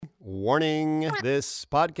Warning, this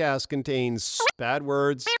podcast contains bad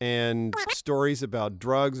words and stories about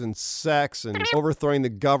drugs and sex and overthrowing the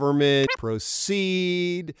government.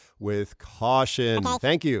 Proceed with caution.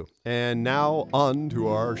 Thank you. And now on to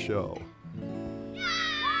our show.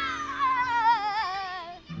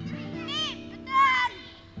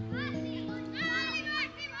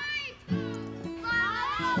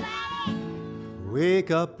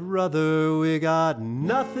 Wake up, brother, we got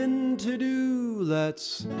nothing to do.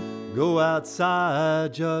 Let's go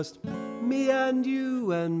outside, just me and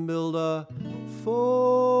you, and build a fort.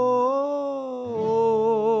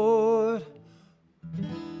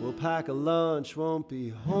 We'll pack a lunch, won't be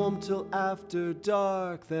home till after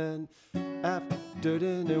dark. Then after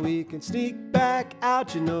dinner we can sneak back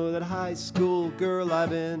out. You know that high school girl I've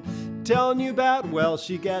been telling you about? Well,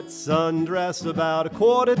 she gets undressed about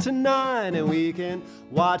 8:45, and we can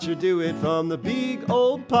watch her do it from the big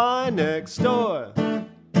old pine next door.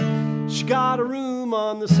 She got a room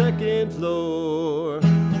on the second floor.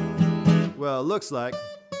 Well, looks like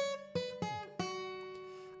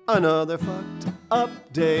another fucked up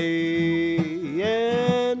day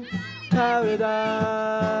in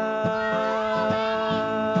paradise.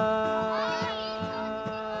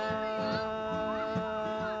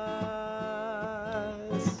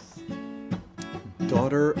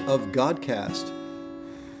 Daughter of Godcast,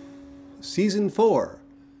 Season 4,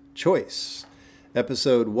 Choice,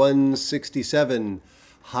 Episode 167,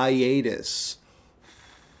 Hiatus.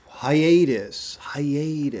 Hiatus.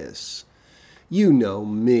 You know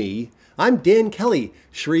me. I'm Dan Kelly,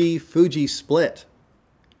 Shri Fuji Split.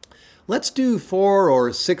 Let's do 4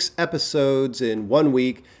 or 6 episodes in 1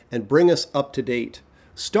 week and bring us up to date,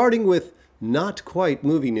 starting with not quite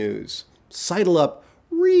movie news. Sidle up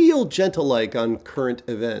real gentle-like on current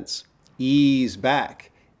events. Ease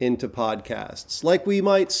back into podcasts, like we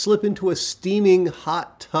might slip into a steaming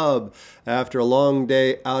hot tub after a long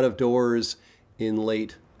day out of doors in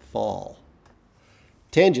late fall.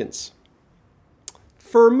 Tangents.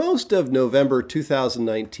 For most of November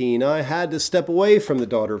 2019, I had to step away from the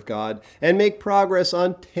Daughter of God and make progress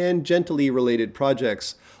on tangentially related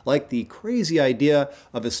projects, like the crazy idea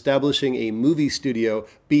of establishing a movie studio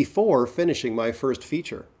before finishing my first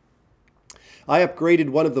feature. I upgraded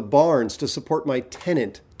one of the barns to support my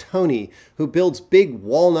tenant, Tony, who builds big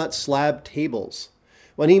walnut slab tables.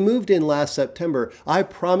 When he moved in last September, I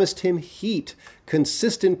promised him heat,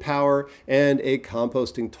 consistent power, and a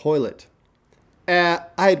composting toilet. I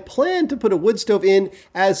had planned to put a wood stove in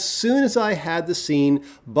as soon as I had the scene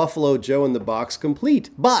Buffalo Joe in the Box complete,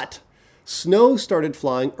 but snow started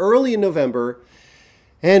flying early in November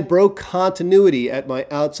and broke continuity at my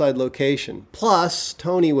outside location. Plus,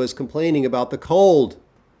 Tony was complaining about the cold.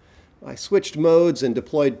 I switched modes and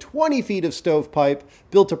deployed 20 feet of stovepipe,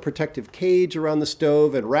 built a protective cage around the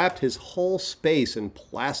stove, and wrapped his whole space in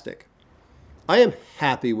plastic. I am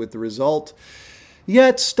happy with the result,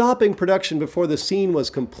 yet stopping production before the scene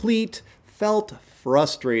was complete felt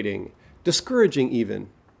frustrating, discouraging even.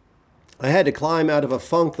 I had to climb out of a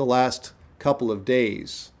funk the last couple of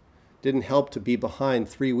days. Didn't help to be behind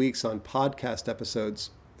 3 weeks on podcast episodes.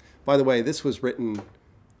 By the way, this was written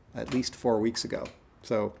at least 4 weeks ago.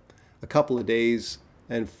 So a couple of days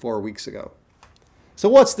and 4 weeks ago. So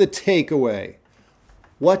what's the takeaway?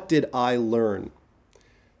 What did I learn?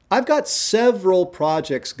 I've got several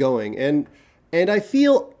projects going, and I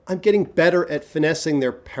feel I'm getting better at finessing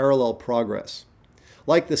their parallel progress.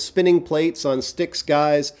 Like the spinning plates on Styx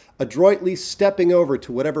guys, adroitly stepping over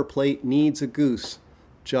to whatever plate needs a goose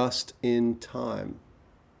just in time.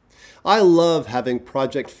 I love having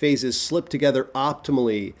project phases slip together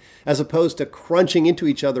optimally, as opposed to crunching into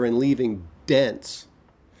each other and leaving dents.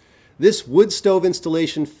 This wood stove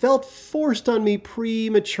installation felt forced on me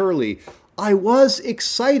prematurely. I was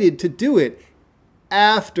excited to do it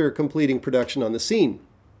after completing production on the scene.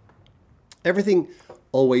 Everything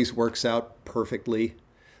always works out perfectly.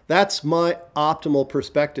 That's my optimal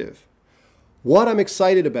perspective. What I'm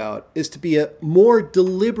excited about is to be a more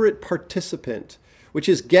deliberate participant, which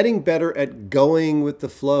is getting better at going with the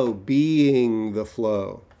flow, being the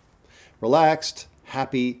flow. Relaxed,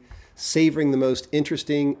 happy, savoring the most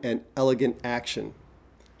interesting and elegant action.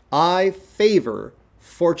 I favor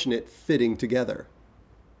fortunate fitting together.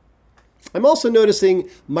 I'm also noticing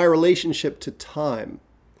my relationship to time.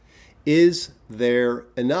 Is there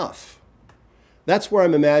enough? That's where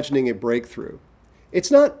I'm imagining a breakthrough. It's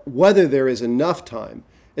not whether there is enough time.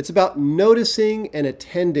 It's about noticing and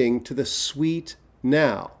attending to the sweet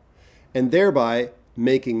now, and thereby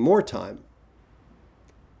making more time.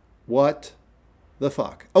 What the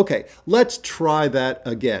fuck? Okay, let's try that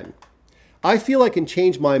again. I feel I can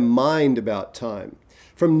change my mind about time.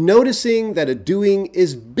 From noticing that a doing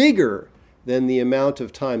is bigger than the amount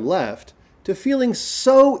of time left, to feeling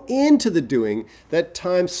so into the doing that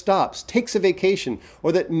time stops, takes a vacation,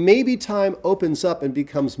 or that maybe time opens up and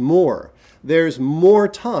becomes more. There's more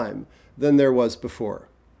time than there was before.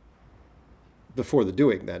 Before the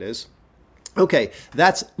doing, that is. Okay,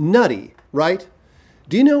 that's nutty, right?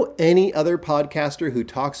 Do you know any other podcaster who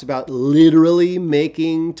talks about literally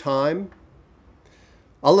making time?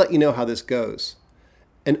 I'll let you know how this goes.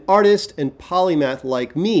 An artist and polymath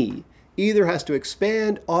like me either has to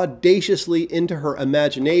expand audaciously into her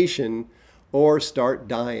imagination or start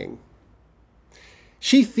dying.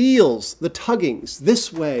 She feels the tuggings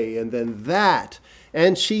this way and then that,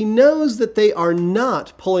 and she knows that they are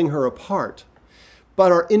not pulling her apart,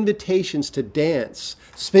 but are invitations to dance,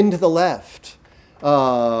 spin to the left,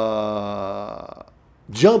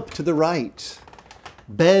 jump to the right,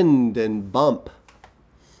 bend and bump.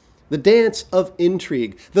 The dance of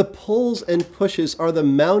intrigue, the pulls and pushes are the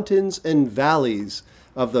mountains and valleys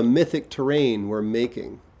of the mythic terrain we're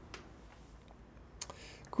making.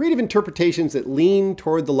 Creative interpretations that lean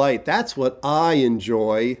toward the light, that's what I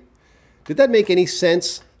enjoy. Did that make any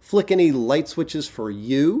sense? Flick any light switches for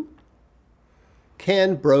you?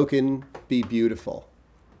 Can broken be beautiful?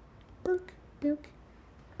 Burk, burk,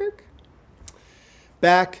 burk.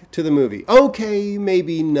 Back to the movie. Okay,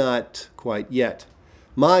 maybe not quite yet.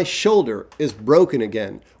 My shoulder is broken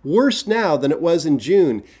again. Worse now than it was in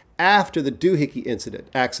June after the doohickey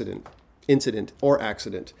accident.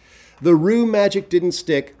 The Rue magic didn't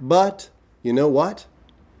stick, but you know what?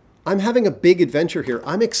 I'm having a big adventure here.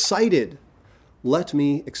 I'm excited. Let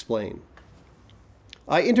me explain.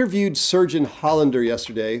 I interviewed Surgeon Hollander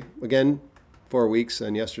yesterday, again, 4 weeks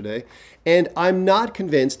and yesterday, and I'm not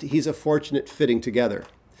convinced he's a fortunate fitting together.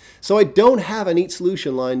 So I don't have a neat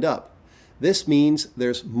solution lined up. This means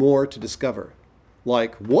there's more to discover.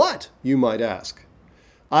 Like what, you might ask?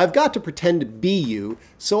 I've got to pretend to be you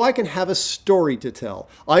so I can have a story to tell.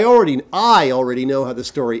 I already know how the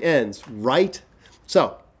story ends, right?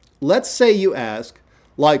 So let's say you ask,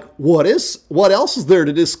 like, what else is there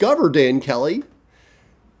to discover, Dan Kelly?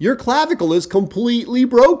 Your clavicle is completely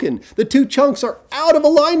broken. The two chunks are out of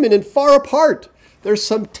alignment and far apart. There's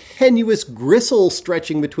some tenuous gristle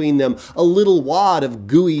stretching between them, a little wad of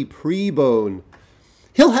gooey pre-bone.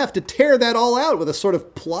 He'll have to tear that all out with a sort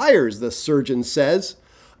of pliers, the surgeon says.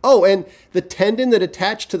 Oh, and the tendon that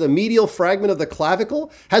attached to the medial fragment of the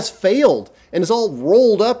clavicle has failed and is all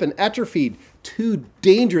rolled up and atrophied. Too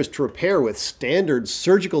dangerous to repair with standard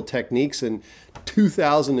surgical techniques in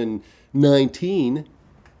 2019.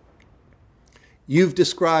 You've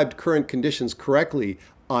described current conditions correctly,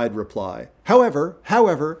 I'd reply.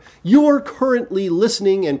 However, you're currently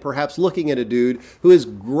listening and perhaps looking at a dude who is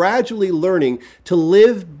gradually learning to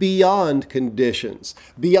live beyond conditions,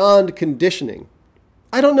 beyond conditioning.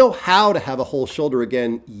 I don't know how to have a whole shoulder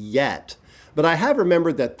again yet, but I have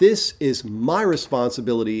remembered that this is my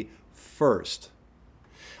responsibility first.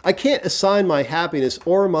 I can't assign my happiness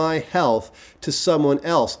or my health to someone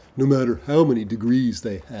else, no matter how many degrees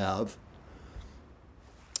they have.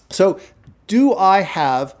 So, do I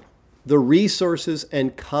have the resources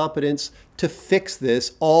and competence to fix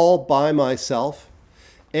this all by myself?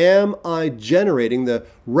 Am I generating the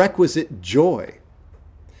requisite joy?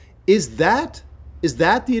 Is that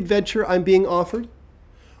the adventure I'm being offered?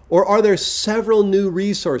 Or are there several new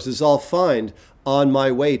resources I'll find on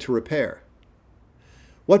my way to repair?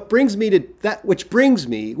 Which brings me to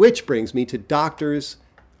doctors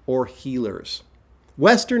or healers.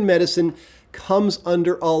 Western medicine comes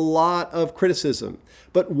under a lot of criticism.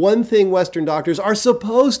 But one thing Western doctors are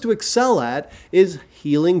supposed to excel at is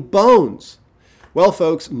healing bones. Well,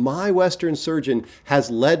 folks, my Western surgeon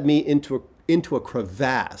has led me into a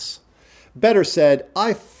crevasse. Better said,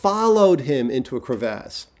 I followed him into a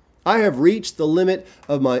crevasse. I have reached the limit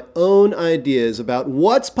of my own ideas about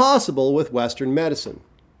what's possible with Western medicine.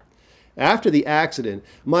 After the accident,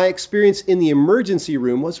 my experience in the emergency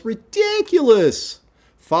room was ridiculous,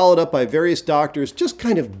 followed up by various doctors just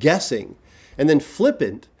kind of guessing, and then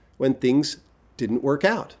flippant when things didn't work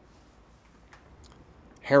out.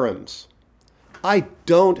 Harems. I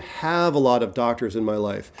don't have a lot of doctors in my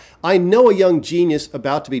life. I know a young genius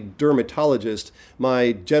about to be dermatologist,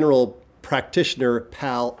 my general practitioner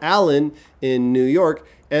pal Alan in New York,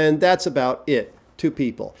 and that's about it, 2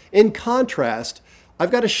 people. In contrast, I've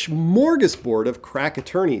got a smorgasbord of crack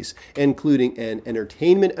attorneys, including an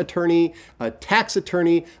entertainment attorney, a tax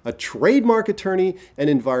attorney, a trademark attorney, an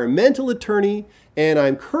environmental attorney, and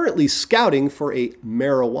I'm currently scouting for a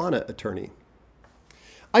marijuana attorney.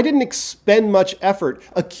 I didn't expend much effort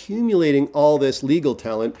accumulating all this legal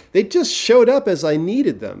talent. They just showed up as I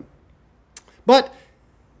needed them. But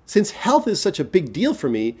since health is such a big deal for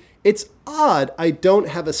me, it's odd I don't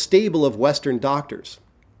have a stable of Western doctors.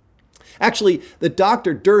 Actually, the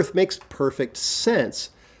doctor dearth makes perfect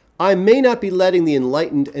sense. I may not be letting the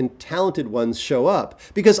enlightened and talented ones show up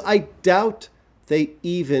because I doubt they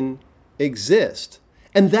even exist.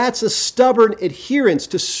 And that's a stubborn adherence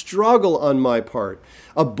to struggle on my part,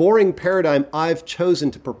 a boring paradigm I've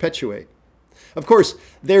chosen to perpetuate. Of course,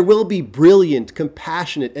 there will be brilliant,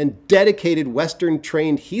 compassionate, and dedicated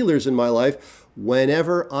Western-trained healers in my life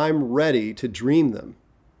whenever I'm ready to dream them.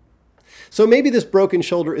 So maybe this broken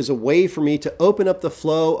shoulder is a way for me to open up the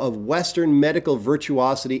flow of Western medical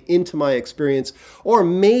virtuosity into my experience, or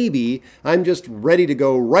maybe I'm just ready to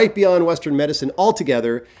go right beyond Western medicine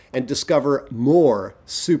altogether and discover more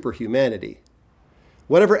superhumanity.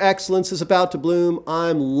 Whatever excellence is about to bloom,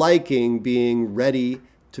 I'm liking being ready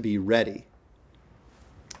to be ready.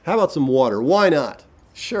 How about some water? Why not?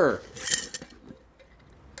 Sure.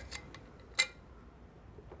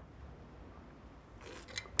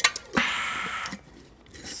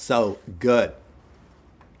 So good.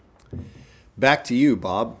 Back to you,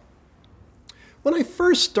 Bob. When I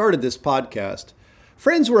first started this podcast,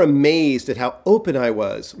 friends were amazed at how open I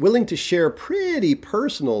was, willing to share pretty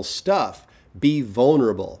personal stuff, be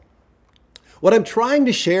vulnerable. What I'm trying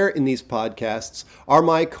to share in these podcasts are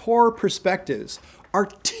my core perspectives,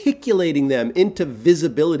 articulating them into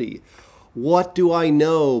visibility. What do I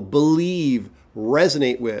know, believe,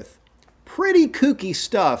 resonate with? Pretty kooky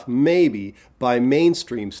stuff, maybe, by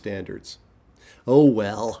mainstream standards. Oh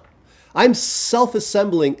well. I'm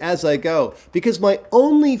self-assembling as I go because my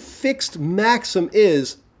only fixed maxim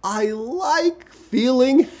is I like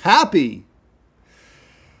feeling happy.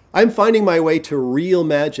 I'm finding my way to real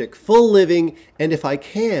magic, full living, and if I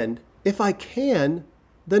can,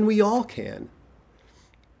 then we all can.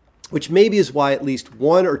 Which maybe is why at least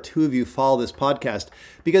one or two of you follow this podcast,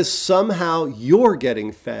 because somehow you're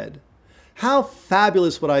getting fed. How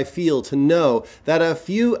fabulous would I feel to know that a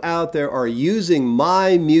few out there are using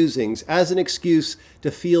my musings as an excuse to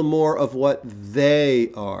feel more of what they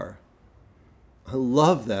are. I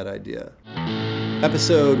love that idea.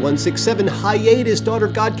 Episode 167, Hiatus, Daughter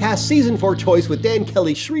of Godcast, Season 4 choice with Dan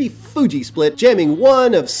Kelly, Shri Fuji split, jamming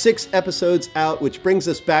one of 6 episodes out, which brings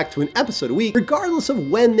us back to an episode a week, regardless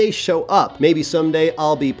of when they show up. Maybe someday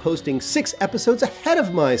I'll be posting 6 episodes ahead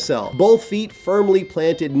of myself, both feet firmly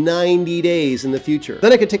planted 90 days in the future.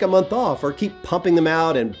 Then I could take a month off or keep pumping them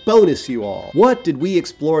out and bonus you all. What did we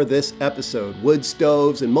explore this episode? Wood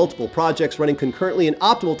stoves and multiple projects running concurrently, and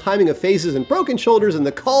optimal timing of phases and broken shoulders, and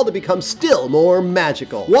the call to become still more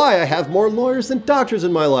magical. Why I have more lawyers than doctors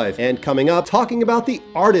in my life. And coming up, talking about the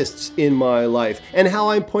artists in my life and how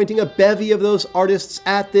I'm pointing a bevy of those artists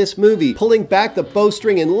at this movie, pulling back the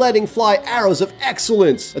bowstring and letting fly arrows of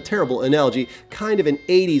excellence. A terrible analogy, kind of an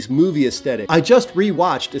 80s movie aesthetic. I just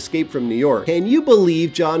rewatched Escape from New York. Can you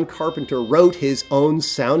believe John Carpenter wrote his own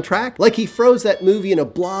soundtrack? Like he froze that movie in a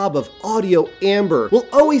blob of audio amber. We'll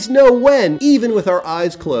always know when, even with our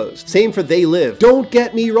eyes closed. Same for They Live. Don't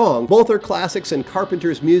get me wrong, both are classics, and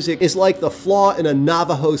Carpenter's music is like the flaw in a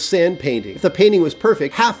Navajo sand painting. If the painting was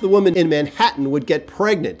perfect, half the women in Manhattan would get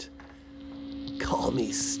pregnant. Call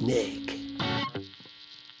me Snake.